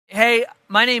Hey,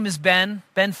 my name is Ben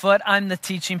Foote. I'm the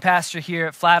teaching pastor here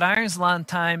at Flatirons. Long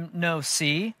time no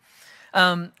see.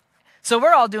 So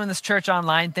we're all doing this church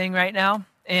online thing right now.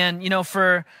 And,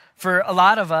 for a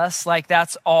lot of us, like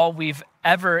that's all we've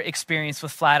ever experienced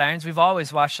with Flatirons. We've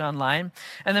always watched it online.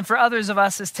 And then for others of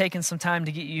us, it's taken some time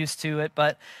to get used to it.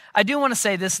 But I do want to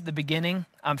say this at the beginning.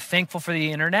 I'm thankful for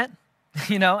the internet,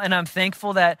 and I'm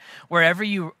thankful that wherever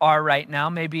you are right now,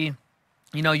 maybe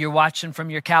you're watching from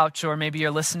your couch, or maybe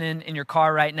you're listening in your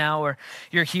car right now, or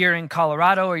you're here in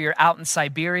Colorado, or you're out in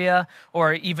Siberia,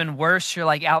 or even worse, you're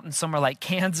like out in somewhere like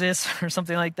Kansas or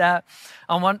something like that.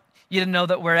 I want you to know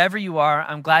that wherever you are,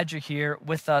 I'm glad you're here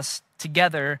with us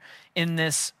together in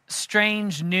this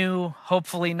strange, new,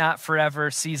 hopefully not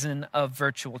forever season of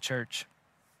virtual church.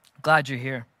 Glad you're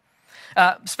here.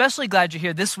 Especially glad you're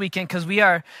here this weekend because we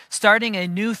are starting a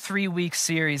new 3-week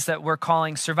series that we're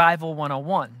calling Survival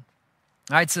 101.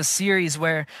 All right, it's a series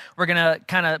where we're going to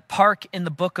kind of park in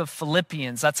the book of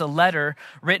Philippians. That's a letter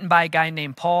written by a guy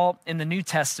named Paul in the New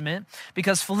Testament,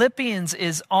 because Philippians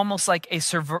is almost like a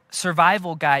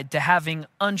survival guide to having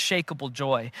unshakable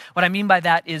joy. What I mean by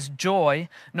that is joy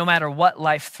no matter what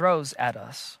life throws at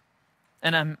us.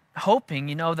 And I'm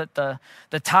hoping, that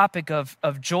the topic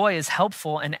of joy is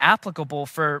helpful and applicable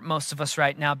for most of us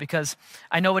right now, because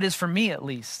I know it is for me at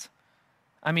least.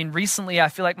 I mean, recently I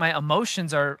feel like my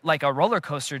emotions are like a roller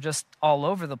coaster, just all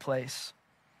over the place.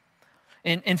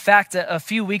 In fact, a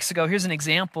few weeks ago, here's an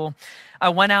example. I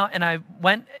went out and I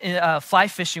went fly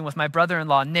fishing with my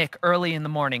brother-in-law, Nick, early in the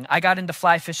morning. I got into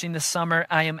fly fishing this summer.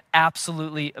 I am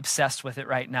absolutely obsessed with it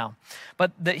right now.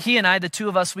 But he and I, the two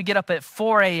of us, we get up at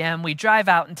 4 a.m., we drive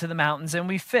out into the mountains and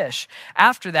we fish.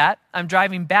 After that, I'm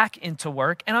driving back into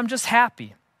work and I'm just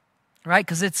happy. Right?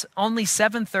 Because it's only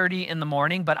 7:30 in the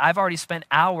morning, but I've already spent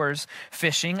hours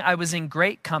fishing. I was in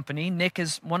great company. Nick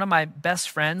is one of my best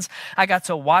friends. I got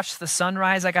to watch the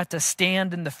sunrise. I got to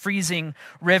stand in the freezing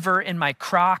river in my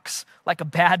Crocs like a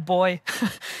bad boy.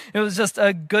 It was just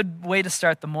a good way to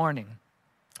start the morning.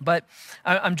 But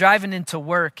I'm driving into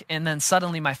work, and then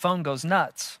suddenly my phone goes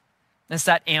nuts. It's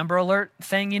that Amber Alert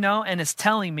thing, and it's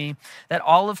telling me that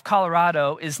all of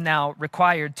Colorado is now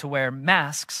required to wear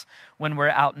masks when we're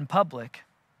out in public.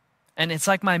 And it's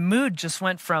like my mood just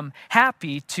went from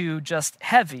happy to just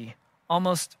heavy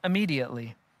almost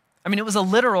immediately. I mean, it was a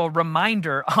literal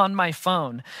reminder on my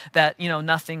phone that,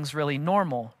 nothing's really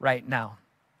normal right now.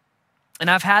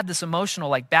 And I've had this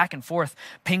emotional back and forth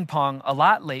ping pong a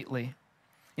lot lately.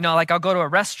 I'll go to a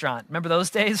restaurant. Remember those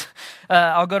days?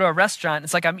 I'll go to a restaurant.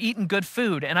 It's like I'm eating good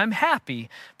food and I'm happy,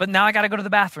 but now I got to go to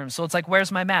the bathroom. So it's like,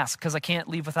 where's my mask? Because I can't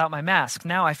leave without my mask.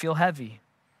 Now I feel heavy.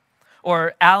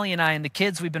 Or Allie and I and the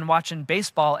kids, we've been watching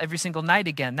baseball every single night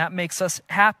again. That makes us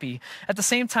happy. At the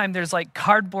same time, there's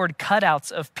cardboard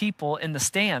cutouts of people in the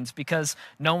stands because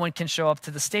no one can show up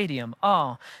to the stadium.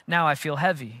 Oh, now I feel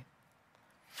heavy.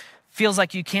 Feels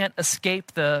like you can't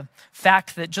escape the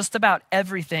fact that just about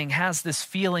everything has this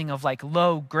feeling of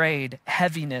low grade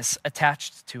heaviness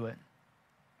attached to it.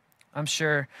 I'm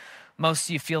sure most of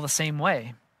you feel the same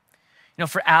way.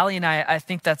 For Allie and I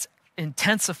think that's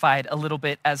intensified a little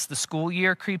bit as the school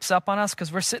year creeps up on us,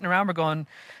 because we're sitting around, we're going,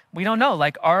 we don't know,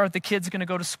 are the kids going to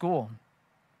go to school?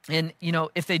 And,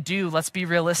 if they do, let's be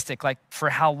realistic.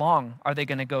 For how long are they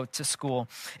going to go to school?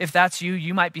 If that's you,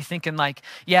 you might be thinking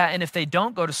yeah, and if they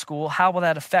don't go to school, how will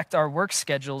that affect our work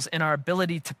schedules and our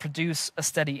ability to produce a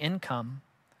steady income?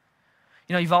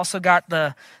 You've also got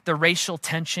the racial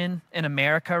tension in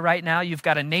America right now. You've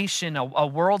got a nation, a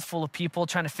world full of people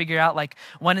trying to figure out,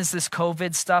 when is this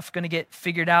COVID stuff going to get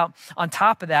figured out? On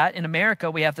top of that, in America,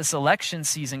 we have this election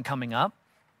season coming up,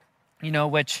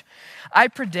 which I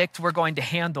predict we're going to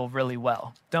handle really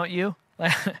well, don't you? I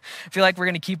feel like we're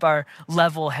going to keep our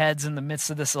level heads in the midst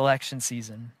of this election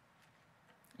season.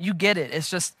 You get it. It's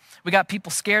just, we got people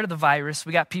scared of the virus.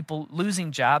 We got people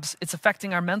losing jobs. It's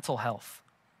affecting our mental health.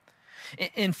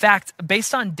 In fact,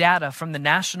 based on data from the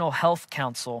National Health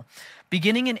Council,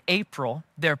 beginning in April,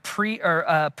 their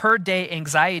per-day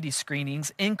anxiety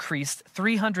screenings increased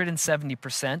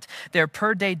 370%. Their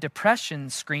per-day depression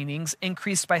screenings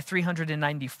increased by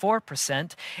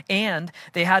 394%. And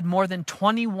they had more than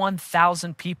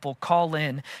 21,000 people call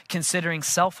in considering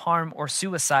self-harm or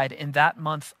suicide in that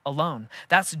month alone.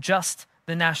 That's just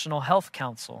the National Health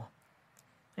Council.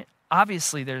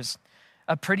 Obviously, there's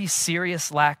a pretty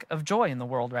serious lack of joy in the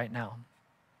world right now.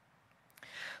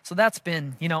 So that's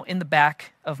been, in the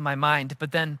back of my mind.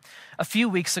 But then a few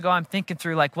weeks ago, I'm thinking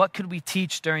through what could we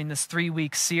teach during this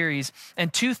 3-week series?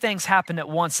 And 2 things happened at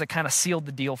once that kind of sealed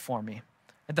the deal for me.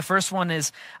 The first one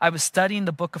is I was studying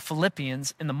the book of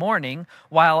Philippians in the morning,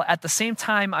 while at the same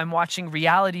time I'm watching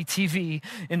reality TV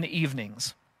in the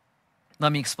evenings.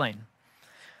 Let me explain.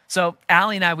 So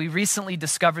Allie and I, we recently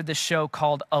discovered this show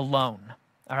called Alone.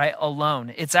 All right,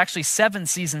 Alone. It's actually 7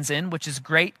 seasons in, which is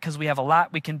great because we have a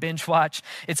lot we can binge watch.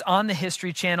 It's on the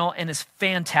History Channel and is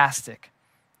fantastic.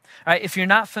 All right, if you're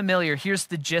not familiar, here's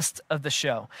the gist of the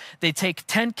show. They take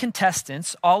 10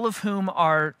 contestants, all of whom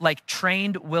are like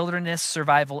trained wilderness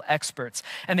survival experts,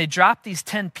 and they drop these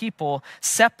 10 people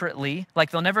separately,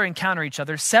 like they'll never encounter each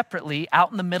other, separately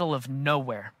out in the middle of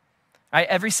nowhere. All right,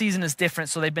 every season is different.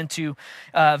 So they've been to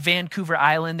Vancouver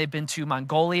Island, they've been to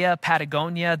Mongolia,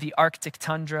 Patagonia, the Arctic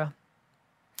tundra.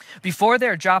 Before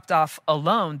they're dropped off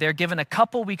alone, they're given a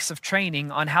couple weeks of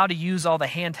training on how to use all the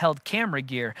handheld camera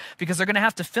gear because they're going to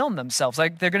have to film themselves.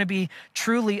 Like they're going to be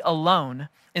truly alone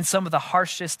in some of the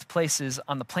harshest places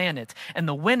on the planet. And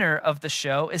the winner of the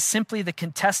show is simply the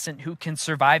contestant who can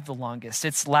survive the longest.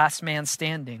 It's last man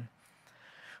standing.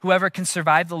 Whoever can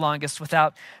survive the longest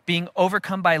without being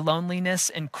overcome by loneliness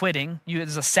and quitting.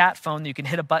 There's a sat phone that you can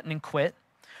hit a button and quit.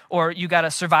 Or you got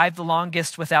to survive the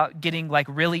longest without getting like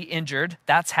really injured.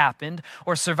 That's happened.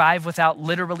 Or survive without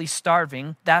literally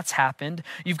starving. That's happened.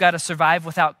 You've got to survive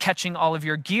without catching all of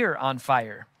your gear on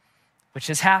fire, which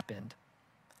has happened.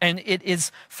 And it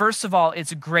is, first of all,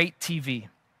 it's great TV.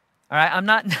 All right, I'm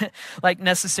not like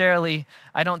necessarily,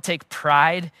 I don't take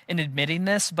pride in admitting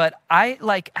this, but I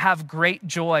like have great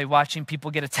joy watching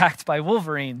people get attacked by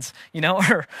wolverines,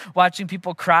 or watching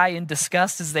people cry in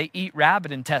disgust as they eat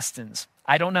rabbit intestines.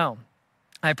 I don't know.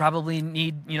 I probably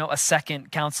need, a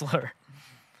second counselor.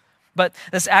 But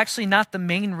that's actually not the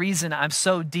main reason I'm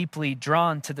so deeply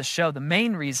drawn to the show. The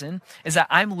main reason is that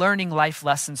I'm learning life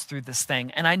lessons through this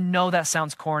thing. And I know that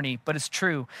sounds corny, but it's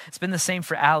true. It's been the same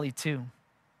for Allie too.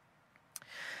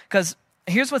 Because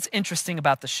here's what's interesting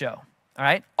about the show, all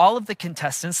right? All of the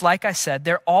contestants, like I said,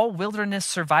 they're all wilderness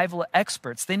survival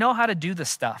experts. They know how to do this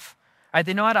stuff. Right,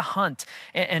 they know how to hunt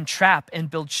and trap and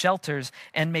build shelters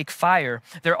and make fire.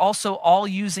 They're also all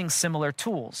using similar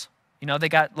tools. They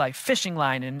got like fishing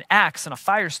line and an axe and a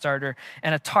fire starter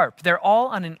and a tarp. They're all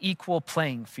on an equal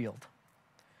playing field.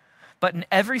 But in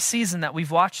every season that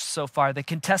we've watched so far, the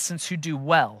contestants who do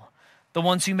well, the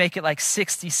ones who make it like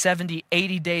 60, 70,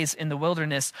 80 days in the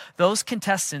wilderness, those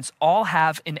contestants all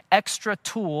have an extra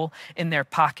tool in their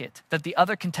pocket that the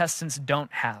other contestants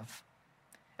don't have.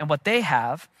 And what they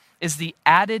have is the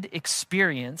added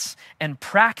experience and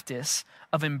practice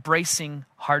of embracing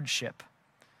hardship.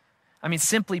 I mean,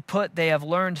 simply put, they have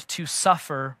learned to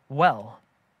suffer well.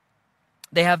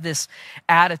 They have this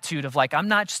attitude of like, I'm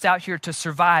not just out here to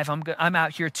survive, I'm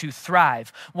out here to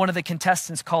thrive. One of the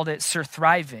contestants called it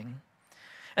surthriving.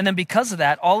 And then because of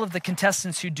that, all of the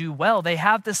contestants who do well, they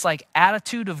have this like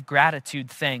attitude of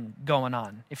gratitude thing going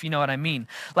on, if you know what I mean.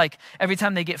 Like every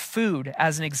time they get food,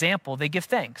 as an example, they give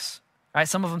thanks. Right?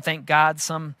 Some of them thank God,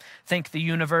 some thank the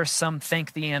universe, some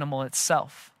thank the animal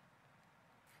itself.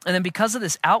 And then because of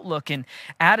this outlook and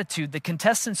attitude, the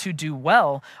contestants who do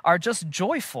well are just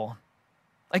joyful.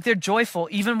 Like they're joyful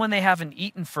even when they haven't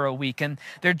eaten for a week, and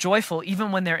they're joyful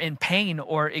even when they're in pain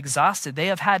or exhausted. They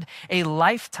have had a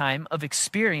lifetime of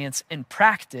experience and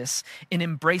practice in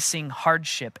embracing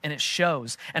hardship, and it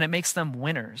shows, and it makes them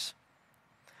winners.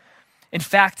 In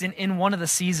fact, in one of the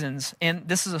seasons, and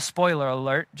this is a spoiler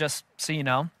alert, just so you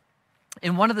know,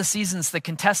 in one of the seasons, the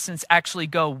contestants actually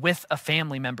go with a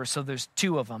family member, so there's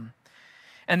 2 of them.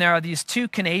 And there are these 2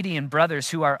 Canadian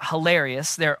brothers who are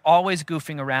hilarious. They're always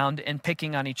goofing around and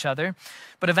picking on each other.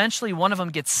 But eventually one of them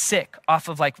gets sick off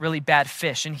of like really bad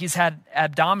fish, and he's had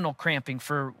abdominal cramping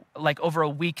for like over a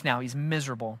week now. He's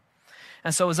miserable.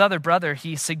 And so his other brother,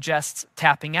 he suggests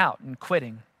tapping out and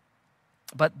quitting.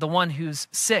 But the one who's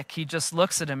sick, he just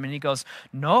looks at him and he goes,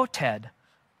 "No, Ted."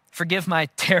 Forgive my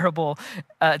terrible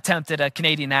attempt at a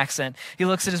Canadian accent. He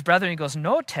looks at his brother and he goes,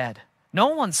 "No, Ted. No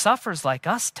one suffers like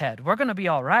us, Ted. We're going to be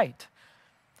all right."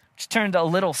 Which turned a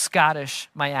little Scottish,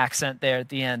 my accent there at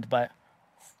the end, but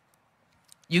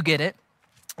you get it.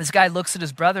 This guy looks at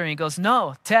his brother and he goes,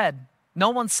 "No, Ted, no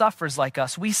one suffers like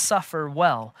us. We suffer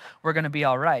well. We're going to be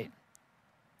all right."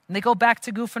 And they go back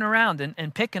to goofing around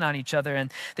and picking on each other,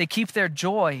 and they keep their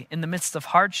joy in the midst of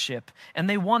hardship, and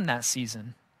they won that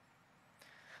season.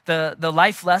 The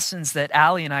life lessons that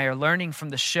Allie and I are learning from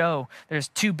the show, there's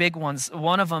 2 big ones.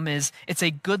 One of them is it's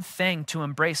a good thing to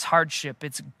embrace hardship.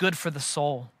 It's good for the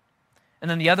soul.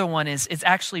 And then the other one is it's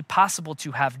actually possible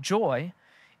to have joy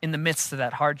in the midst of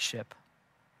that hardship.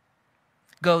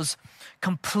 goes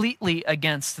completely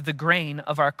against the grain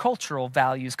of our cultural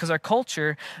values, because our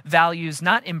culture values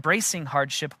not embracing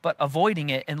hardship, but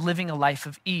avoiding it and living a life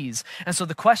of ease. And so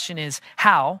the question is,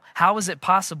 how? How is it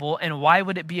possible, and why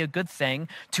would it be a good thing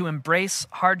to embrace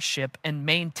hardship and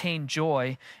maintain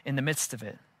joy in the midst of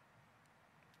it?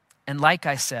 And like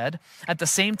I said, at the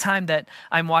same time that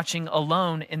I'm watching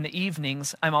Alone in the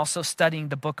evenings, I'm also studying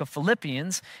the book of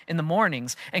Philippians in the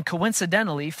mornings. And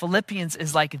coincidentally, Philippians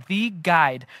is like the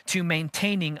guide to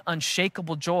maintaining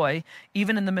unshakable joy,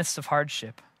 even in the midst of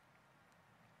hardship.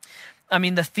 I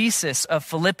mean, the thesis of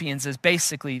Philippians is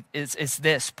basically is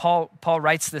this. Paul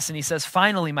writes this, and he says,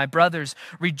 "Finally, my brothers,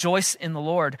 rejoice in the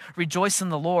Lord. Rejoice in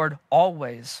the Lord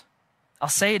always." I'll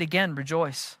say it again,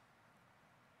 rejoice.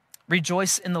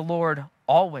 Rejoice in the Lord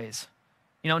always.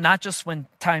 Not just when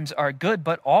times are good,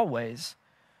 but always.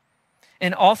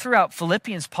 And all throughout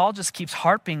Philippians, Paul just keeps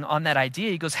harping on that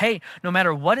idea. He goes, hey, no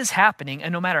matter what is happening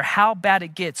and no matter how bad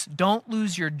it gets, don't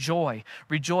lose your joy.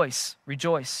 Rejoice,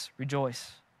 rejoice,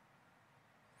 rejoice.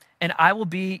 And I will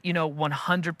be,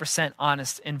 100%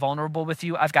 honest and vulnerable with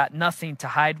you. I've got nothing to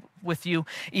hide with you.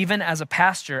 Even as a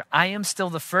pastor, I am still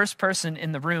the first person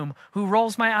in the room who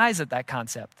rolls my eyes at that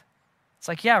concept. It's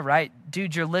like, yeah, right,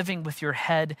 dude, you're living with your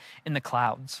head in the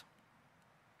clouds.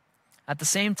 At the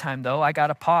same time, though, I got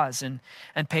to pause and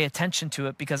pay attention to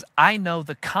it, because I know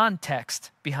the context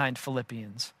behind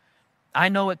Philippians. I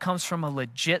know it comes from a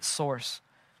legit source.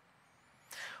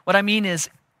 What I mean is,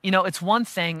 it's one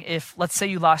thing if, let's say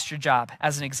you lost your job,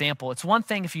 as an example. It's one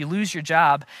thing if you lose your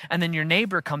job and then your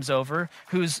neighbor comes over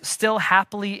who's still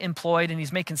happily employed and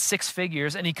he's making six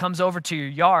figures, and he comes over to your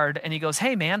yard and he goes,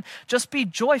 hey man, just be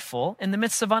joyful in the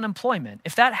midst of unemployment.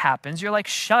 If that happens, you're like,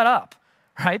 shut up,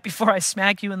 right? Before I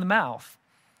smack you in the mouth.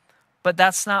 But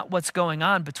that's not what's going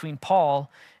on between Paul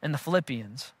and the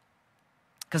Philippians.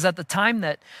 Because at the time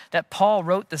that Paul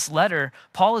wrote this letter,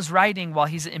 Paul is writing while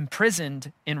he's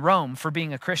imprisoned in Rome for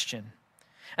being a Christian.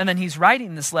 And then he's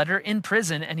writing this letter in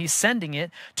prison, and he's sending it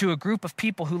to a group of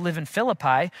people who live in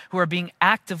Philippi who are being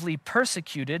actively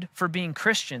persecuted for being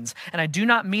Christians. And I do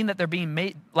not mean that they're being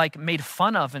made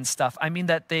fun of and stuff. I mean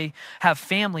that they have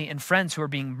family and friends who are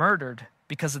being murdered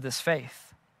because of this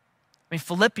faith. I mean,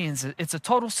 Philippians, it's a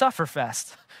total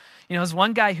sufferfest. There's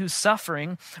one guy who's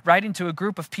suffering, writing to a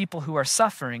group of people who are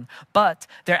suffering, but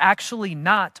they're actually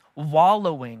not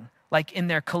wallowing like in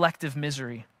their collective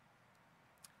misery.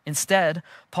 Instead,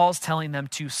 Paul's telling them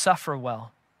to suffer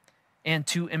well and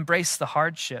to embrace the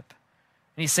hardship.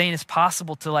 And he's saying it's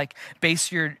possible to base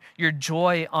your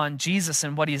joy on Jesus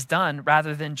and what he's done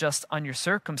rather than just on your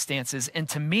circumstances. And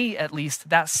to me, at least,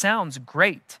 that sounds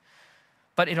great,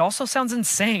 but it also sounds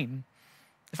insane.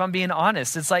 If I'm being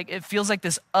honest, it feels like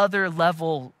this other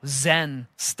level Zen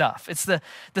stuff. It's the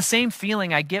same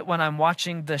feeling I get when I'm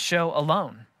watching the show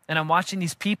Alone, and I'm watching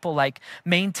these people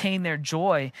maintain their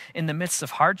joy in the midst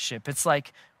of hardship. It's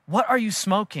like, what are you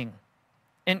smoking?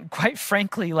 And quite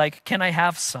frankly, can I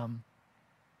have some?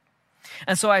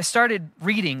 And so I started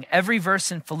reading every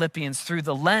verse in Philippians through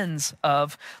the lens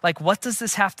of what does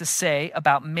this have to say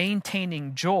about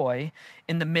maintaining joy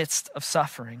in the midst of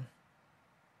suffering?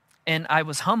 And I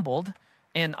was humbled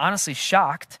and honestly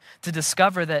shocked to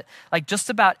discover that just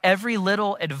about every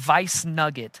little advice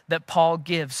nugget that Paul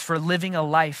gives for living a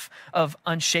life of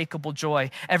unshakable joy,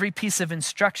 every piece of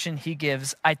instruction he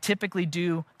gives, I typically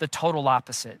do the total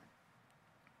opposite.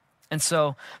 And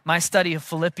so my study of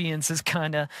Philippians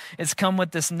it's come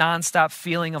with this nonstop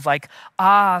feeling of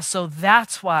so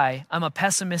that's why I'm a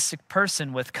pessimistic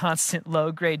person with constant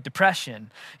low grade depression.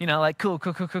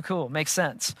 Cool, makes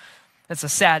sense. It's a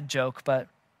sad joke, but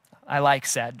I like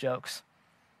sad jokes.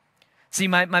 See,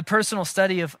 my personal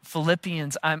study of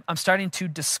Philippians, I'm starting to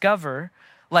discover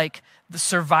the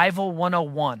survival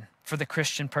 101 for the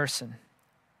Christian person.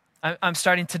 I'm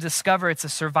starting to discover it's a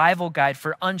survival guide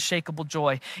for unshakable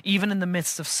joy, even in the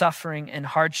midst of suffering and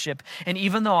hardship. And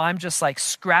even though I'm just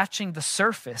scratching the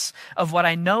surface of what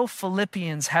I know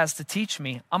Philippians has to teach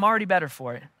me, I'm already better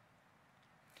for it.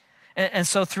 And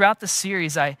so throughout the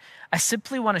series, I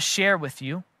simply want to share with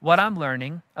you what I'm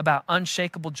learning about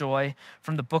unshakable joy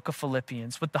from the book of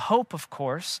Philippians, with the hope, of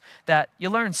course, that you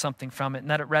learn something from it and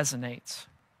that it resonates.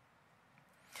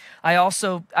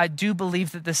 I do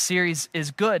believe that this series is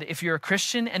good if you're a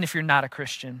Christian and if you're not a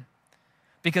Christian.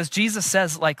 Because Jesus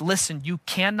says, listen, you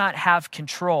cannot have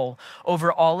control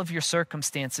over all of your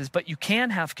circumstances, but you can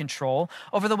have control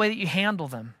over the way that you handle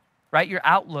them. right? Your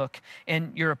outlook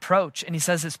and your approach. And he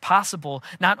says it's possible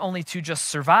not only to just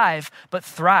survive, but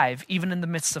thrive even in the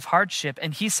midst of hardship.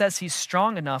 And he says he's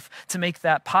strong enough to make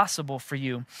that possible for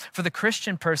you. For the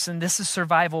Christian person, this is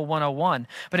survival 101.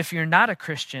 But if you're not a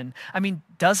Christian,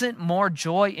 doesn't more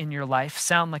joy in your life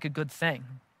sound like a good thing?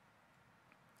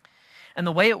 And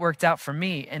the way it worked out for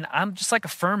me, and I'm just like a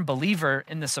firm believer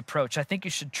in this approach. I think you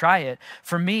should try it.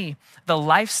 For me, the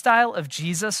lifestyle of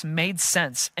Jesus made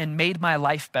sense and made my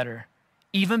life better,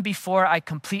 even before I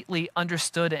completely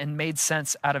understood and made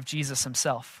sense out of Jesus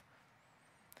himself.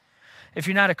 If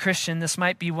you're not a Christian, this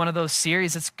might be one of those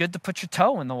series it's good to put your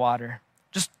toe in the water.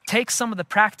 Just take some of the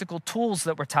practical tools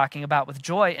that we're talking about with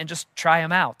joy and just try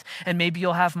them out. And maybe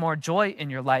you'll have more joy in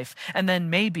your life. And then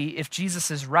maybe if Jesus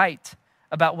is right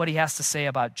about what he has to say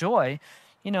about joy,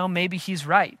 maybe he's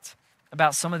right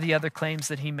about some of the other claims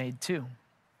that he made too.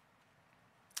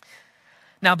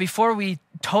 Now, before we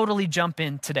totally jump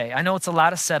in today, I know it's a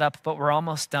lot of setup, but we're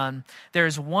almost done. There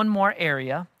is one more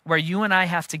area where you and I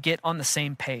have to get on the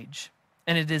same page,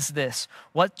 and it is this.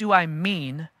 What do I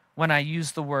mean when I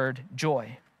use the word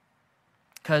joy?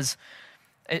 Because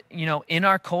in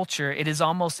our culture, it is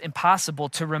almost impossible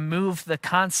to remove the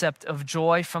concept of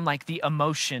joy from like the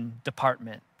emotion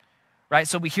department, right?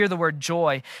 So we hear the word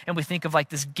joy and we think of like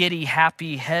this giddy,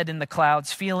 happy head in the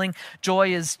clouds feeling.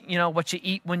 Joy is, what you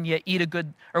eat when you eat a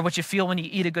good, or what you feel when you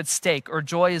eat a good steak, or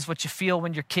joy is what you feel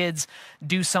when your kids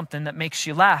do something that makes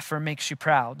you laugh or makes you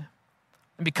proud.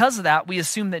 And because of that, we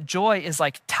assume that joy is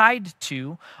like tied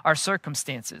to our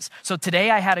circumstances. So today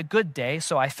I had a good day,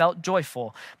 so I felt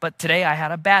joyful. But today I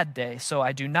had a bad day, so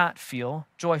I do not feel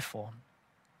joyful.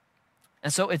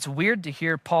 And so it's weird to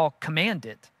hear Paul command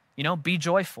it, be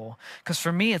joyful. Because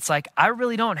for me, it's like I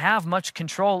really don't have much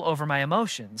control over my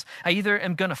emotions. I either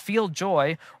am going to feel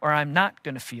joy or I'm not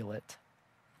going to feel it.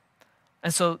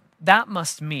 And so that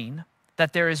must mean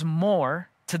that there is more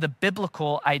to the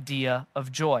biblical idea of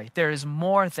joy. There is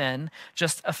more than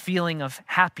just a feeling of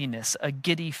happiness, a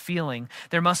giddy feeling.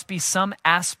 There must be some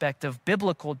aspect of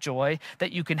biblical joy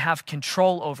that you can have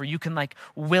control over. You can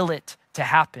will it to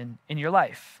happen in your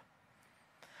life.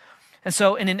 And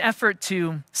so in an effort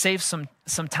to save some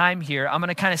time here, I'm going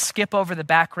to kind of skip over the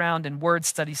background and word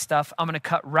study stuff. I'm going to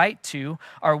cut right to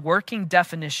our working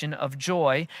definition of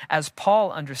joy as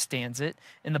Paul understands it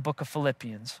in the book of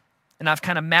Philippians. And I've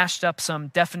kind of mashed up some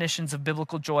definitions of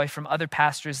biblical joy from other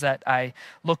pastors that I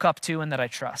look up to and that I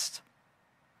trust.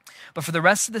 But for the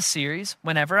rest of the series,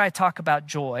 whenever I talk about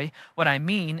joy, what I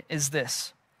mean is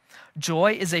this.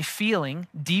 Joy is a feeling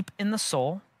deep in the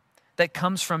soul that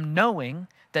comes from knowing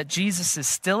that Jesus is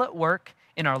still at work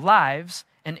in our lives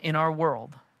and in our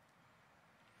world.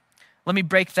 Let me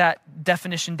break that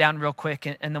definition down real quick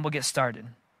and then we'll get started.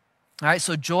 All right,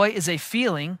 so joy is a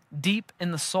feeling deep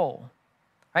in the soul.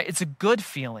 Right? It's a good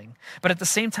feeling, but at the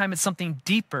same time, it's something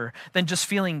deeper than just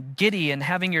feeling giddy and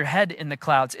having your head in the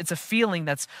clouds. It's a feeling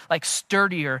that's like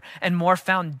sturdier and more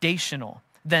foundational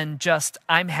than just,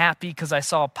 I'm happy because I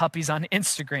saw puppies on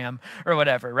Instagram or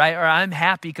whatever, right? Or I'm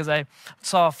happy because I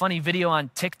saw a funny video on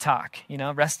TikTok,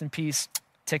 rest in peace,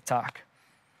 TikTok.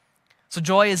 So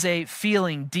joy is a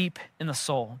feeling deep in the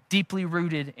soul, deeply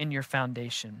rooted in your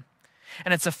foundation.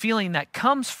 And it's a feeling that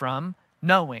comes from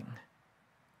knowing.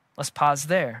 Let's pause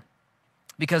there,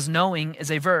 because knowing is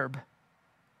a verb,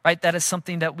 right? That is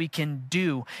something that we can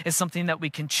do. It's something that we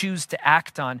can choose to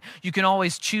act on. You can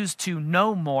always choose to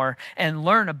know more and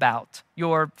learn about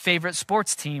your favorite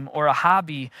sports team or a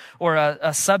hobby or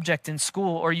a subject in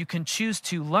school, or you can choose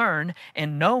to learn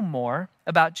and know more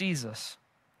about Jesus,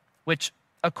 which,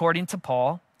 according to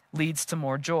Paul, leads to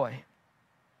more joy.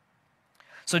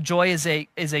 So joy is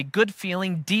a good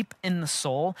feeling deep in the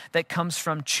soul that comes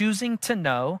from choosing to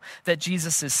know that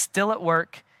Jesus is still at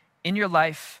work in your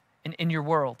life and in your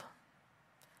world.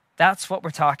 That's what we're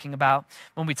talking about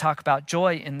when we talk about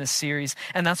joy in this series.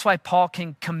 And that's why Paul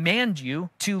can command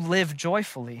you to live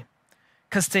joyfully.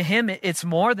 Because to him, it's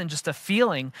more than just a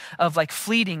feeling of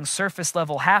fleeting surface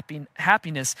level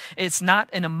happiness. It's not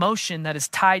an emotion that is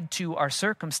tied to our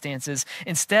circumstances.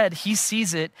 Instead, he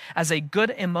sees it as a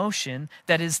good emotion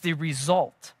that is the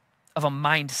result of a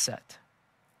mindset.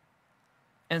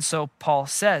 And so Paul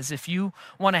says, if you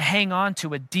want to hang on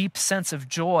to a deep sense of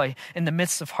joy in the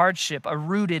midst of hardship, a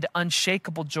rooted,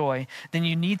 unshakable joy, then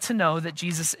you need to know that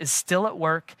Jesus is still at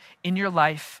work in your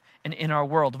life and in our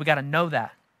world. We got to know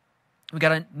that. We got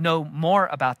to know more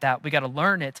about that. We got to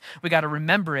learn it. We got to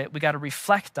remember it. We got to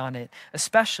reflect on it,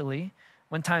 especially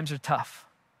when times are tough.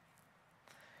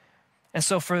 And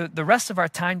so for the rest of our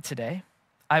time today,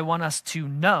 I want us to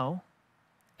know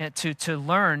and to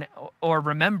learn or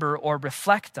remember or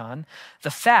reflect on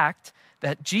the fact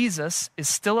that Jesus is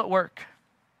still at work.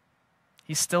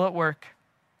 He's still at work.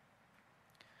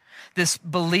 This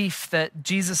belief that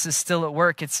Jesus is still at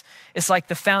work, it's like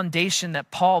the foundation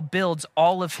that Paul builds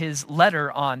all of his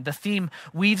letter on. The theme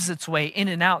weaves its way in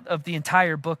and out of the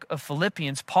entire book of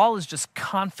Philippians. Paul is just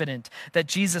confident that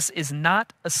Jesus is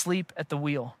not asleep at the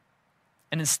wheel,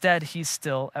 and instead he's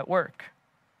still at work.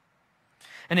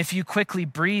 And if you quickly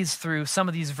breeze through some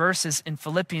of these verses in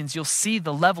Philippians, you'll see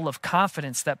the level of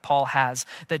confidence that Paul has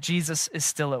that Jesus is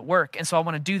still at work. And so I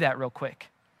want to do that real quick.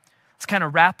 Let's kind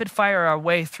of rapid fire our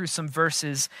way through some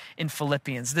verses in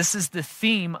Philippians. This is the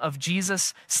theme of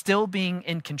Jesus still being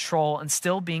in control and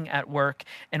still being at work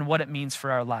and what it means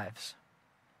for our lives.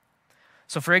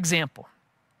 So for example,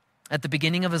 at the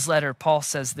beginning of his letter, Paul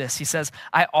says this. He says,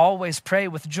 I always pray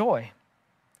with joy.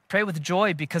 Pray with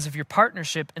joy because of your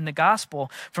partnership in the gospel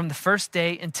from the first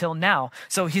day until now.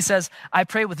 So he says, I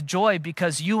pray with joy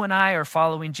because you and I are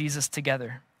following Jesus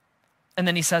together. And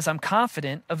then he says, I'm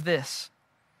confident of this,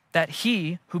 that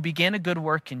he who began a good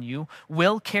work in you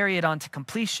will carry it on to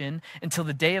completion until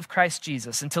the day of Christ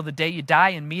Jesus, until the day you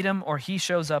die and meet him or he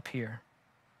shows up here.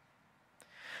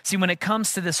 See, when it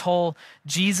comes to this whole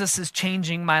Jesus is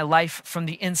changing my life from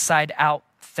the inside out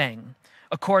thing,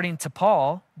 according to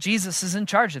Paul, Jesus is in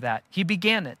charge of that. He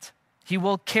began it. He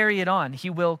will carry it on. He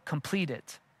will complete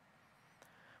it.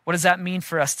 What does that mean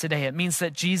for us today? It means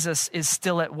that Jesus is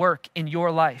still at work in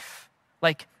your life,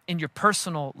 like in your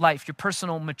personal life, your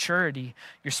personal maturity,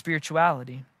 your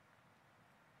spirituality.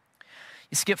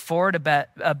 You skip forward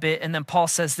a bit, and then Paul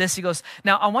says this. He goes,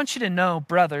 now I want you to know,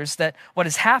 brothers, that what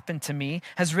has happened to me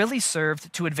has really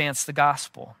served to advance the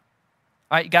gospel.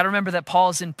 All right, you got to remember that Paul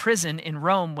is in prison in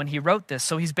Rome when he wrote this.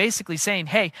 So he's basically saying,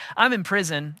 hey, I'm in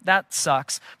prison. That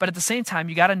sucks. But at the same time,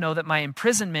 you got to know that my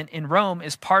imprisonment in Rome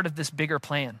is part of this bigger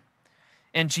plan.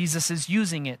 And Jesus is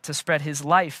using it to spread his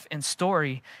life and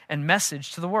story and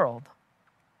message to the world.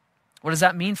 What does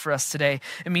that mean for us today?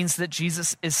 It means that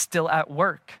Jesus is still at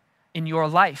work in your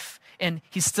life. And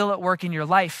he's still at work in your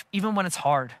life even when it's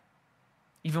hard,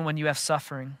 even when you have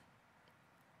suffering.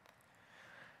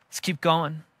 Let's keep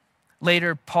going.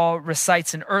 Later, Paul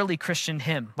recites an early Christian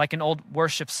hymn, like an old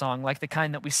worship song, like the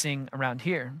kind that we sing around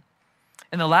here.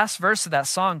 And the last verse of that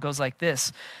song goes like this.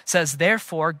 It says,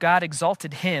 therefore, God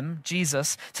exalted him,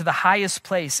 Jesus, to the highest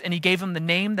place, and he gave him the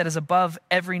name that is above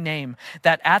every name,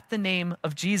 that at the name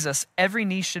of Jesus, every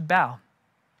knee should bow,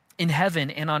 in heaven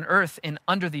and on earth and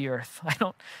under the earth.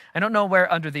 I don't know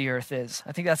where under the earth is.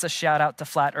 I think that's a shout out to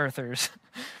flat earthers.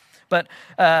 But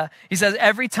he says,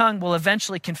 every tongue will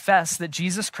eventually confess that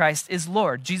Jesus Christ is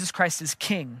Lord. Jesus Christ is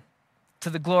King, to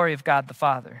the glory of God the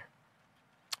Father.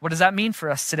 What does that mean for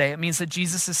us today? It means that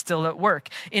Jesus is still at work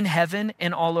in heaven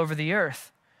and all over the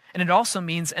earth. And it also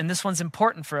means, and this one's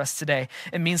important for us today,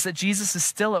 it means that Jesus is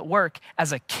still at work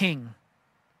as a king.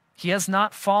 He has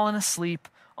not fallen asleep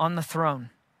on the throne.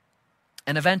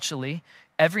 And eventually,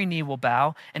 every knee will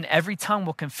bow and every tongue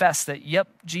will confess that, yep,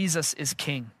 Jesus is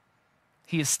king.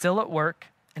 He is still at work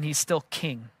and he's still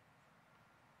king.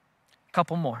 A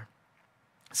couple more.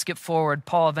 Skip forward.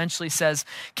 Paul eventually says,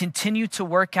 continue to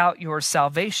work out your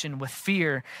salvation with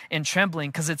fear and trembling,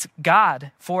 because it's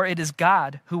God, for it is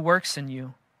God who works in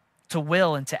you to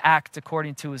will and to act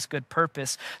according to his good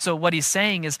purpose. So what he's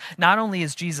saying is not only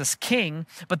is Jesus king,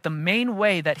 but the main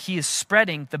way that he is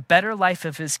spreading the better life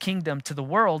of his kingdom to the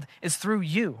world is through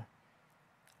you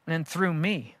and through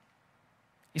me.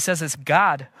 He says it's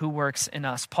God who works in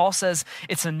us. Paul says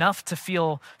it's enough to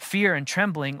feel fear and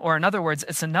trembling, or in other words,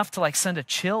 it's enough to send a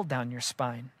chill down your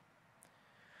spine.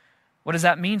 What does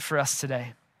that mean for us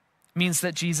today? It means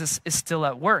that Jesus is still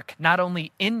at work, not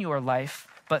only in your life,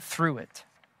 but through it.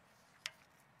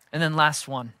 And then last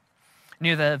one.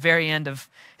 Near the very end of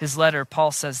his letter,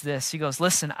 Paul says this. He goes,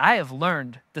 listen, I have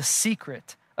learned the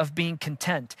secret of being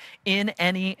content in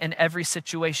any and every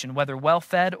situation, whether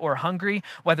well-fed or hungry,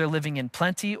 whether living in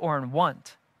plenty or in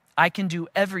want. I can do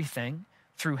everything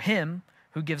through him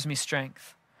who gives me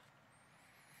strength.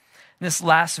 And this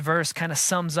last verse kind of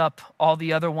sums up all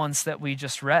the other ones that we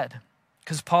just read,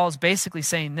 because Paul's basically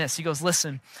saying this. He goes,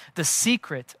 listen, the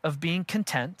secret of being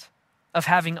content, of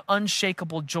having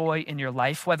unshakable joy in your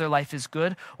life, whether life is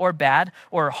good or bad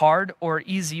or hard or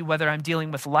easy, whether I'm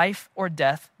dealing with life or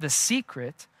death, the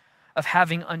secret of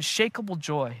having unshakable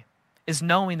joy is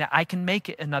knowing that I can make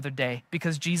it another day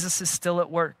because Jesus is still at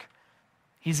work.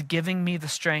 He's giving me the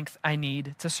strength I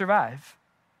need to survive.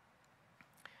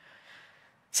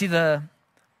 See, the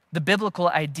biblical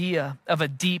idea of a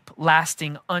deep,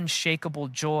 lasting, unshakable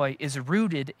joy is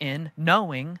rooted in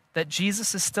knowing that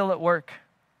Jesus is still at work.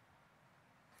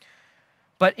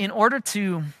 But in order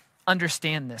to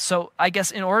understand this. So I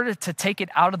guess in order to take it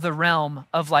out of the realm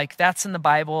of like, that's in the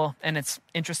Bible and it's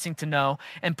interesting to know,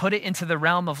 and put it into the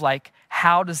realm of like,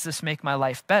 how does this make my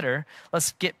life better?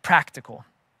 Let's get practical.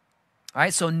 All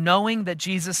right, so knowing that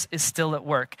Jesus is still at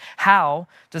work, how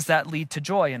does that lead to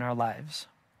joy in our lives?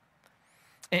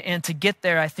 And to get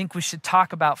there, I think we should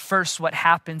talk about first what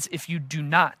happens if you do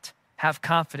not have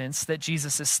confidence that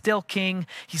Jesus is still king,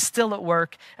 he's still at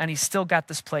work, and he's still got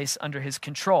this place under his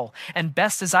control. And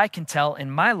best as I can tell, in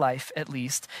my life at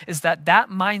least, is that that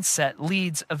mindset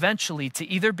leads eventually to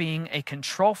either being a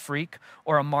control freak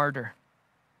or a martyr.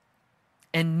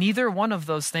 And neither one of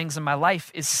those things in my life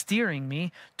is steering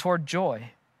me toward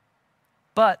joy,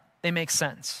 but they make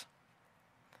sense.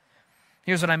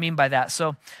 Here's what I mean by that.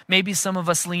 So maybe some of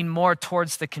us lean more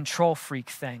towards the control freak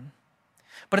thing.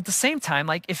 But at the same time,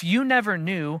 like if you never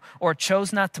knew or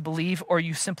chose not to believe, or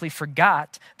you simply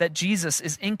forgot that Jesus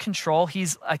is in control,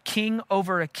 he's a king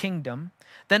over a kingdom,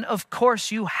 then of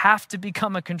course you have to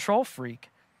become a control freak.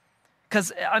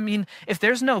 Because, I mean, if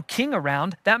there's no king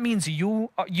around, that means you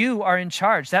are in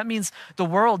charge. That means the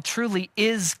world truly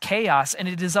is chaos, and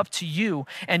it is up to you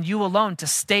and you alone to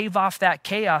stave off that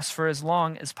chaos for as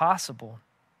long as possible.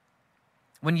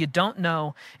 When you don't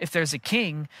know if there's a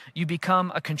king, you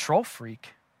become a control freak.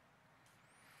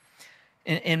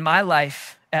 In my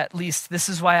life, at least, this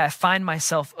is why I find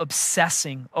myself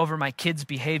obsessing over my kids'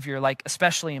 behavior, like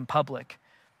especially in public.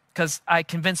 Because I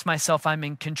convince myself I'm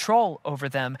in control over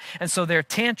them. And so their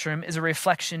tantrum is a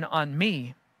reflection on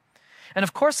me. And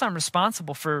of course, I'm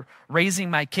responsible for raising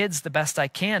my kids the best I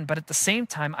can. But at the same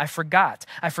time, I forgot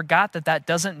that that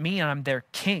doesn't mean I'm their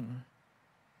king.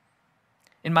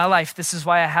 In my life, this is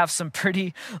why I have some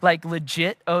pretty like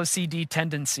legit OCD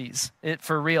tendencies,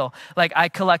 for real. Like I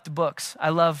collect books. I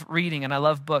love reading and I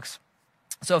love books.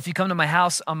 So if you come to my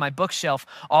house, on my bookshelf,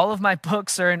 all of my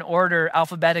books are in order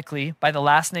alphabetically by the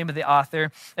last name of the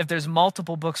author. If there's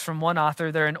multiple books from one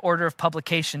author, they're in order of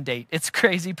publication date. It's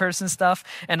crazy person stuff,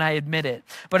 and I admit it.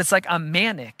 But it's like I'm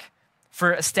manic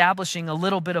for establishing a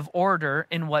little bit of order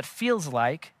in what feels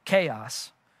like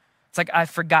chaos. It's like I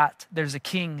forgot there's a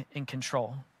king in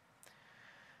control.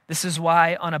 This is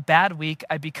why on a bad week,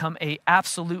 I become an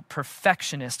absolute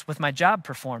perfectionist with my job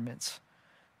performance.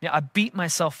 I beat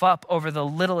myself up over the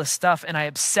littlest stuff, and I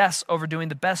obsess over doing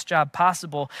the best job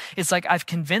possible. It's like I've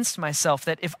convinced myself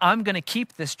that if I'm going to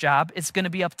keep this job, it's going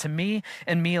to be up to me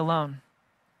and me alone.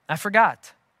 I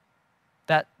forgot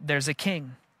that there's a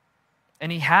king,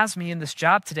 and he has me in this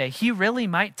job today. He really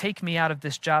might take me out of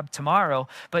this job tomorrow,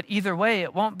 but either way,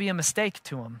 it won't be a mistake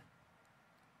to him.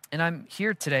 And I'm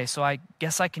here today, so I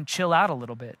guess I can chill out a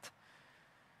little bit.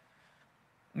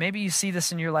 Maybe you see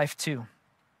this in your life too.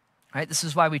 Right? This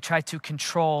is why we try to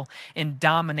control and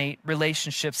dominate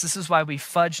relationships. This is why we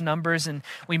fudge numbers and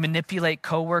we manipulate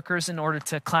coworkers in order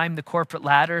to climb the corporate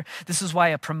ladder. This is why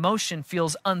a promotion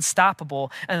feels unstoppable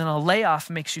and then a layoff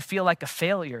makes you feel like a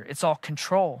failure. It's all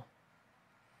control.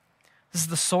 This is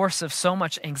the source of so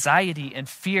much anxiety and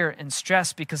fear and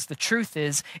stress, because the truth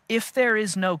is, if there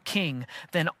is no king,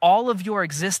 then all of your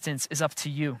existence is up to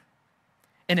you.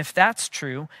 And if that's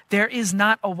true, there is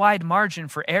not a wide margin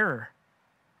for error.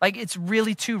 Like, it's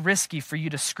really too risky for you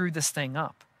to screw this thing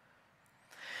up.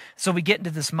 So we get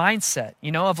into this mindset,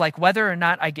 of like whether or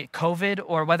not I get COVID,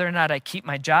 or whether or not I keep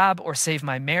my job or save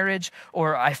my marriage,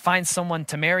 or I find someone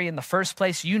to marry in the first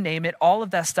place, you name it, all of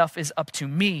that stuff is up to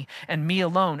me and me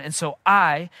alone. And so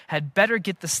I had better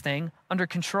get this thing under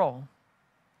control.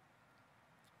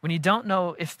 When you don't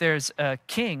know if there's a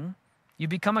king, you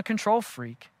become a control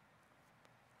freak.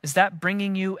 Is that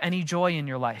bringing you any joy in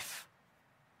your life?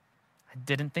 I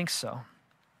didn't think so.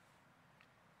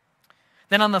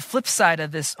 Then on the flip side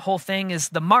of this whole thing is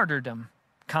the martyrdom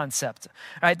concept.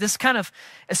 All right, this kind of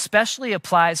especially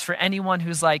applies for anyone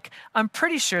who's like, I'm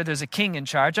pretty sure there's a king in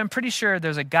charge. I'm pretty sure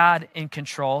there's a God in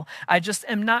control. I just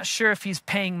am not sure if he's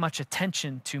paying much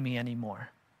attention to me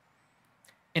anymore.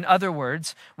 In other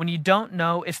words, when you don't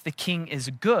know if the king is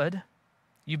good,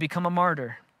 you become a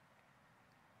martyr.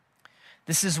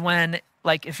 This is when,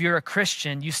 like, if you're a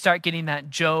Christian, you start getting that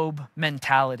Job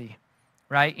mentality,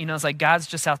 right? It's like God's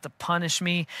just out to punish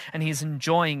me and he's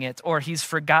enjoying it, or he's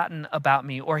forgotten about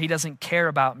me, or he doesn't care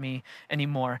about me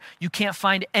anymore. You can't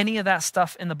find any of that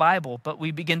stuff in the Bible, but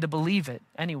we begin to believe it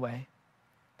anyway.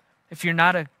 If you're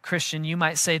not a Christian, you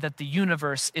might say that the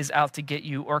universe is out to get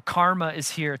you, or karma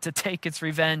is here to take its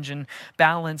revenge and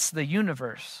balance the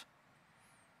universe.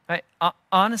 Right?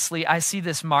 Honestly, I see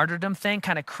this martyrdom thing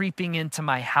kind of creeping into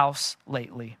my house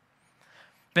lately.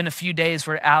 Been a few days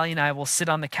where Allie and I will sit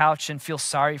on the couch and feel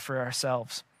sorry for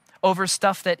ourselves over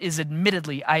stuff that is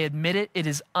admittedly, I admit it, it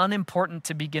is unimportant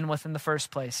to begin with in the first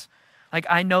place. Like,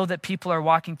 I know that people are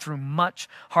walking through much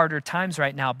harder times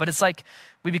right now, but it's like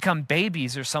we become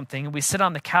babies or something, and we sit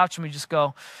on the couch and we just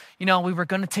go, we were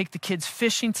going to take the kids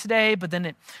fishing today, but then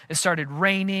it started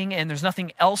raining and there's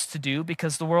nothing else to do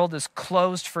because the world is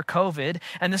closed for COVID.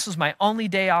 And this was my only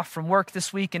day off from work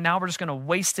this week, and now we're just going to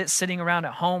waste it sitting around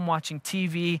at home watching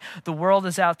TV. The world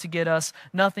is out to get us.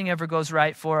 Nothing ever goes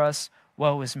right for us.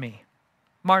 Woe is me.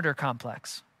 Martyr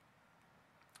complex.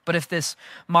 But if this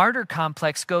martyr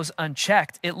complex goes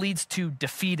unchecked, it leads to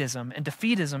defeatism, and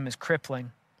defeatism is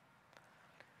crippling.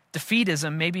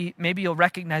 Defeatism, maybe you'll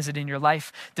recognize it in your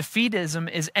life.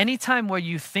 Defeatism is any time where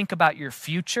you think about your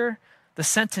future, the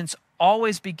sentence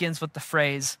always begins with the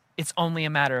phrase, it's only a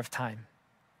matter of time.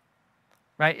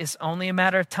 Right? It's only a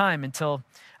matter of time until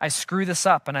I screw this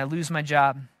up and I lose my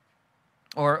job.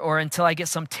 Or until I get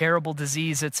some terrible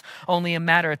disease. It's only a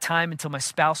matter of time until my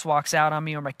spouse walks out on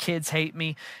me or my kids hate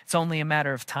me. It's only a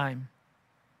matter of time.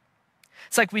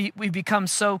 It's like we become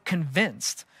so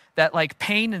convinced that like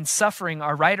pain and suffering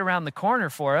are right around the corner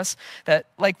for us that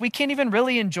like we can't even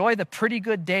really enjoy the pretty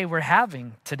good day we're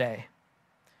having today.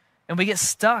 And we get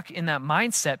stuck in that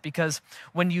mindset because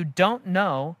when you don't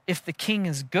know if the king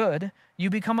is good, you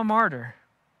become a martyr.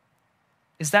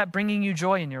 Is that bringing you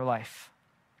joy in your life?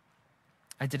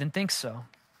 I didn't think so.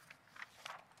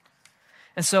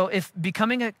 And so if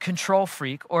becoming a control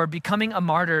freak or becoming a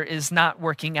martyr is not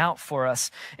working out for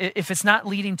us, if it's not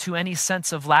leading to any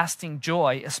sense of lasting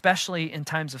joy, especially in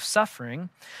times of suffering,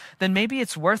 then maybe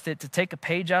it's worth it to take a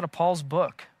page out of Paul's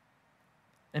book.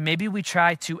 And maybe we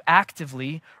try to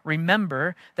actively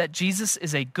remember that Jesus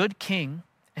is a good king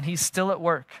and he's still at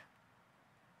work.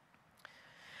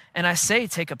 And I say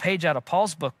take a page out of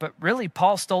Paul's book, but really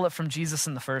Paul stole it from Jesus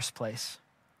in the first place.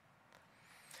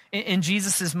 In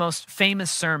Jesus' most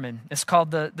famous sermon, it's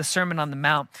called the Sermon on the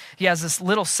Mount. He has this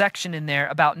little section in there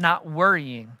about not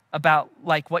worrying about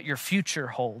like what your future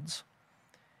holds.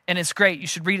 And it's great. You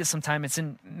should read it sometime. It's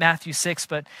in Matthew 6.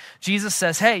 But Jesus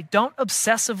says, hey, don't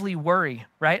obsessively worry,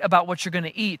 right, about what you're going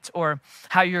to eat or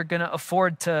how you're going to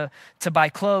afford to buy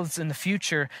clothes in the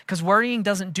future, because worrying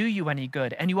doesn't do you any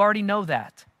good. And you already know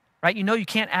that, right? You know you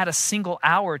can't add a single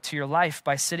hour to your life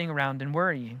by sitting around and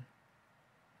worrying.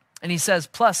 And he says,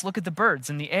 plus, look at the birds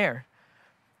in the air.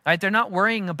 Right? They're not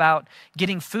worrying about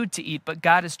getting food to eat, but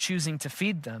God is choosing to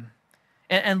feed them.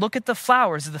 And look at the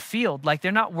flowers of the field. Like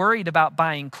they're not worried about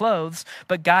buying clothes,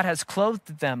 but God has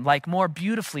clothed them like more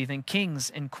beautifully than kings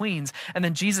and queens. And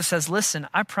then Jesus says, listen,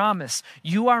 I promise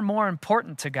you are more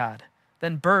important to God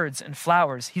than birds and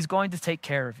flowers. He's going to take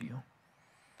care of you.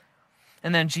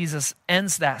 And then Jesus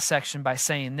ends that section by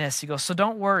saying this. He goes, so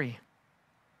don't worry.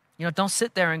 Don't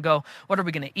sit there and go, what are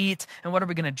we going to eat? And what are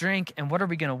we going to drink? And what are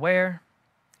we going to wear?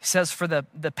 He says, for the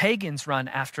pagans run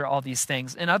after all these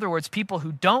things. In other words, people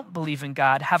who don't believe in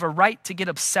God have a right to get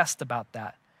obsessed about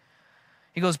that.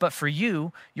 He goes, but for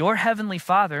you, your heavenly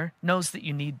Father knows that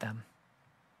you need them.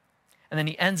 And then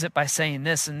he ends it by saying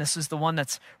this, and this is the one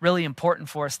that's really important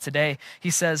for us today.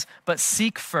 He says, but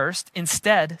seek first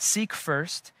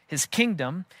his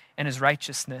kingdom and his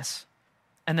righteousness.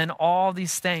 And then all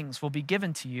these things will be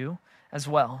given to you as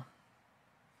well.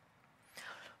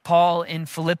 Paul in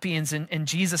Philippians and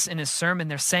Jesus in his sermon,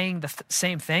 they're saying the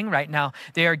same thing right now.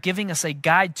 They are giving us a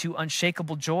guide to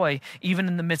unshakable joy, even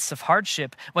in the midst of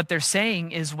hardship. What they're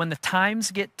saying is when the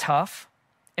times get tough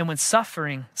and when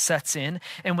suffering sets in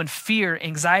and when fear,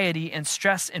 anxiety, and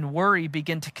stress and worry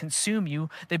begin to consume you,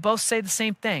 they both say the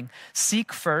same thing.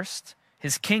 Seek first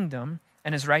his kingdom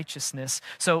and his righteousness.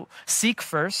 So seek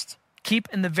first. Keep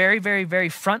in the very, very, very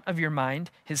front of your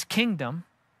mind his kingdom,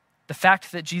 the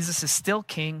fact that Jesus is still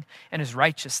king, and his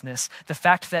righteousness, the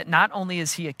fact that not only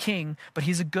is he a king, but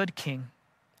he's a good king.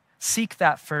 Seek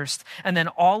that first, and then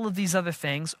all of these other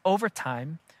things over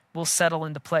time will settle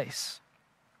into place.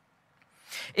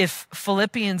 If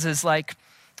Philippians is like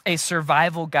a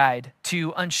survival guide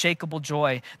to unshakable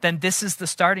joy, then this is the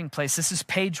starting place. This is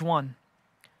page 1.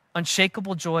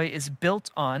 Unshakable joy is built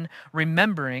on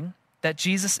remembering that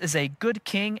Jesus is a good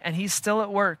king and he's still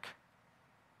at work.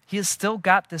 He has still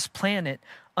got this planet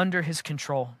under his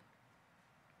control.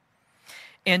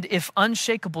 And if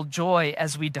unshakable joy,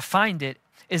 as we defined it,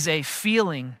 is a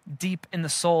feeling deep in the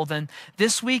soul, then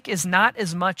this week is not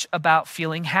as much about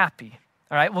feeling happy.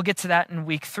 All right, we'll get to that in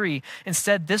week 3.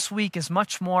 Instead, this week is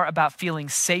much more about feeling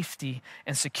safety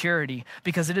and security,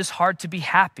 because it is hard to be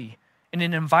happy in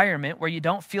an environment where you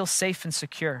don't feel safe and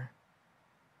secure.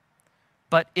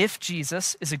 But if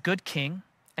Jesus is a good king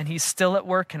and he's still at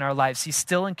work in our lives, he's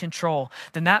still in control,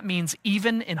 then that means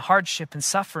even in hardship and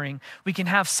suffering, we can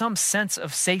have some sense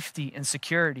of safety and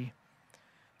security,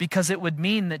 because it would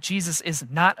mean that Jesus is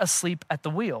not asleep at the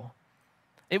wheel.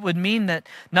 It would mean that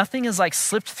nothing is like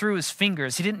slipped through his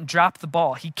fingers. He didn't drop the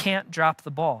ball. He can't drop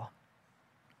the ball.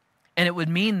 And it would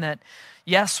mean that,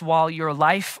 yes, while your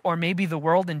life or maybe the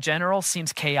world in general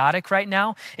seems chaotic right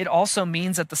now, it also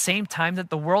means at the same time that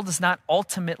the world is not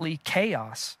ultimately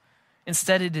chaos.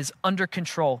 Instead, it is under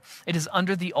control. It is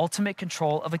under the ultimate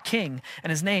control of a king,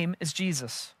 and his name is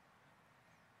Jesus.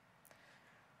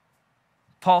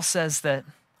 Paul says that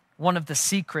one of the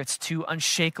secrets to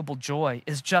unshakable joy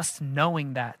is just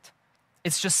knowing that.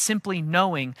 It's just simply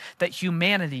knowing that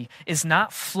humanity is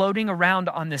not floating around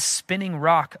on this spinning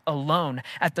rock alone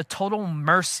at the total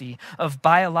mercy of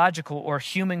biological or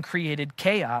human-created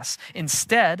chaos.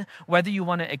 Instead, whether you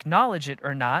want to acknowledge it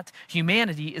or not,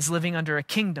 humanity is living under a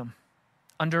kingdom,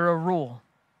 under a rule.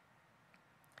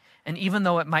 And even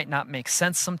though it might not make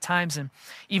sense sometimes, and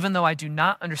even though I do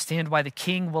not understand why the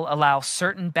king will allow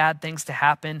certain bad things to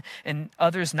happen and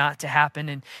others not to happen,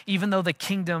 and even though the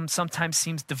kingdom sometimes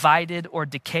seems divided or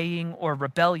decaying or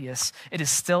rebellious, it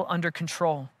is still under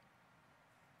control.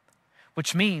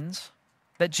 Which means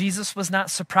that Jesus was not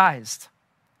surprised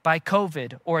by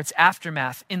COVID or its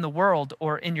aftermath in the world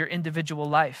or in your individual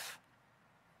life.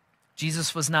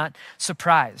 Jesus was not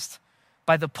surprised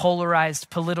by the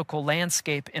polarized political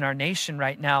landscape in our nation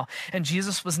right now. And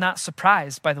Jesus was not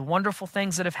surprised by the wonderful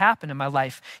things that have happened in my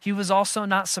life. He was also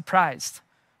not surprised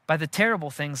by the terrible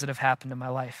things that have happened in my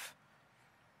life.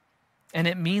 And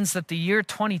it means that the year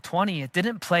 2020, it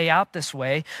didn't play out this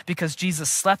way because Jesus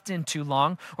slept in too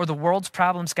long, or the world's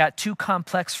problems got too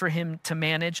complex for him to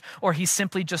manage, or he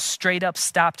simply just straight up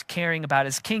stopped caring about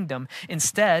his kingdom.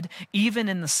 Instead, even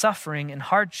in the suffering and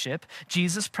hardship,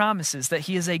 Jesus promises that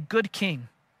he is a good king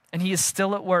and he is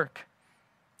still at work,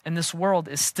 and this world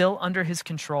is still under his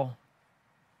control.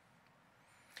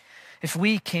 If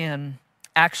we can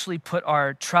actually put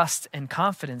our trust and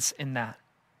confidence in that,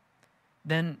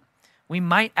 then we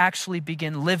might actually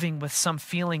begin living with some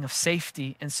feeling of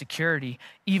safety and security,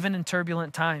 even in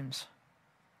turbulent times.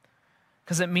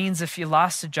 Because it means if you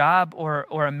lost a job or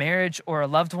a marriage or a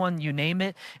loved one, you name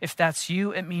it, if that's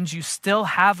you, it means you still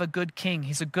have a good king.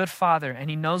 He's a good father, and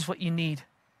he knows what you need.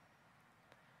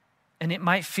 And it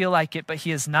might feel like it, but he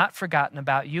has not forgotten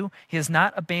about you. He has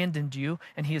not abandoned you,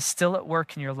 and he is still at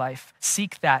work in your life.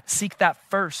 Seek that. Seek that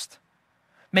first.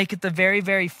 Make it the very,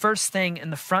 very first thing in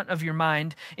the front of your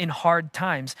mind in hard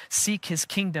times. Seek his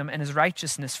kingdom and his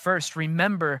righteousness first.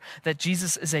 Remember that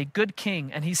Jesus is a good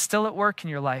king and he's still at work in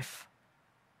your life.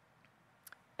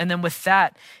 And then with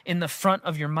that in the front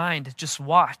of your mind, just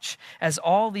watch as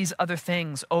all these other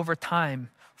things over time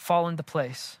fall into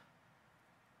place.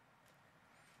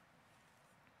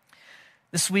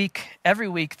 This week, every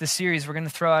week, this series, we're going to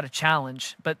throw out a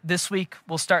challenge, but this week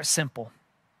we'll start simple.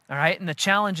 All right, and the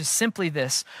challenge is simply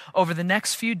this. Over the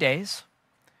next few days,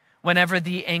 whenever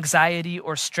the anxiety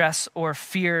or stress or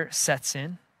fear sets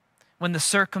in, when the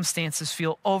circumstances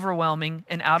feel overwhelming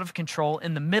and out of control,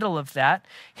 in the middle of that,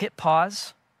 hit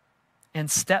pause and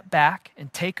step back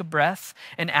and take a breath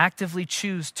and actively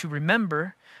choose to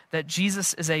remember that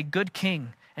Jesus is a good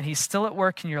king and he's still at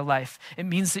work in your life. It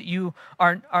means that you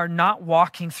are not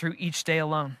walking through each day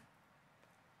alone.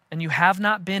 And you have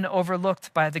not been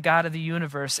overlooked by the God of the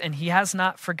universe, and he has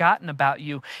not forgotten about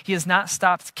you. He has not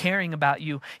stopped caring about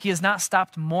you. He has not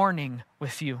stopped mourning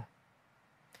with you.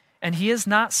 And he has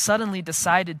not suddenly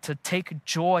decided to take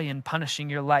joy in punishing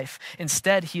your life.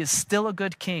 Instead, he is still a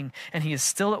good king, and he is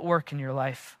still at work in your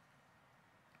life.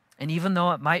 And even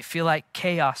though it might feel like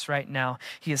chaos right now,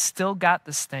 he has still got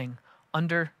this thing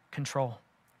under control.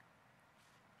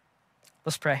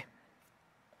 Let's pray.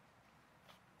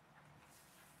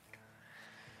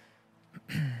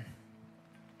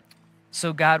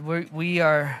 So God,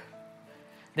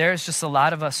 there's just a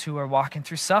lot of us who are walking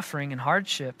through suffering and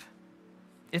hardship.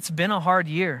 It's been a hard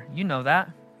year. You know that.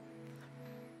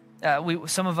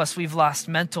 Some of us, we've lost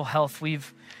mental health.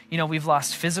 We've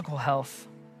lost physical health.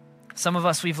 Some of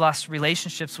us, we've lost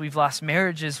relationships. We've lost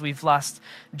marriages. We've lost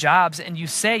jobs. And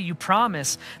you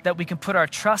promise that we can put our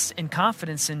trust and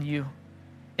confidence in you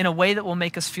in a way that will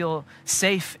make us feel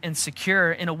safe and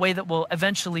secure, in a way that will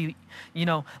eventually,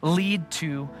 lead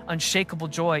to unshakable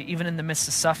joy, even in the midst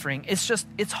of suffering.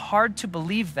 It's hard to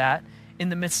believe that in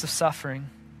the midst of suffering.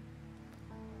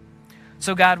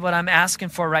 So God, what I'm asking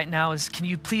for right now is, can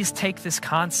you please take this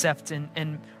concept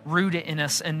and root it in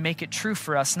us and make it true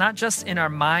for us, not just in our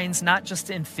minds, not just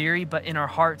in theory, but in our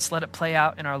hearts. Let it play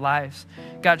out in our lives.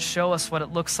 God, show us what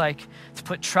it looks like to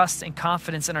put trust and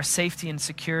confidence in our safety and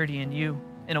security in you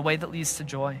in a way that leads to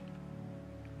joy.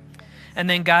 And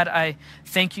then God, I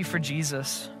thank you for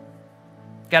Jesus.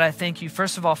 God, I thank you,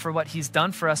 first of all, for what he's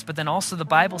done for us, but then also the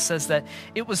Bible says that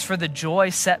it was for the joy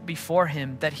set before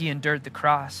him that he endured the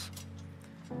cross.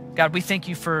 God, we thank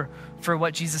you for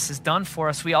what Jesus has done for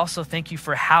us. We also thank you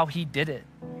for how he did it.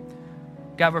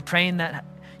 God, we're praying that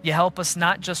you help us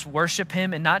not just worship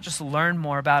him and not just learn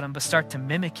more about him, but start to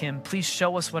mimic him. Please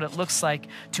show us what it looks like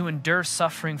to endure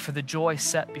suffering for the joy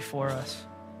set before us.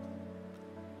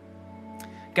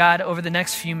 God, over the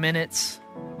next few minutes,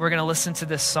 we're going to listen to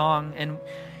this song, and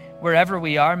wherever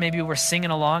we are, maybe we're singing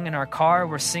along in our car,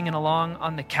 we're singing along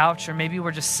on the couch, or maybe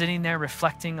we're just sitting there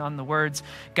reflecting on the words.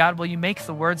 God, will you make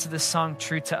the words of this song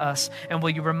true to us? And will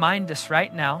you remind us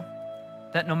right now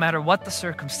that no matter what the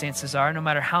circumstances are, no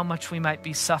matter how much we might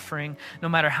be suffering, no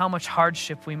matter how much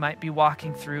hardship we might be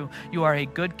walking through, you are a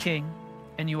good King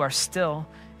and you are still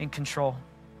in control.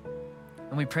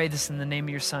 And we pray this in the name of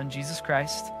your Son, Jesus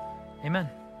Christ. Amen.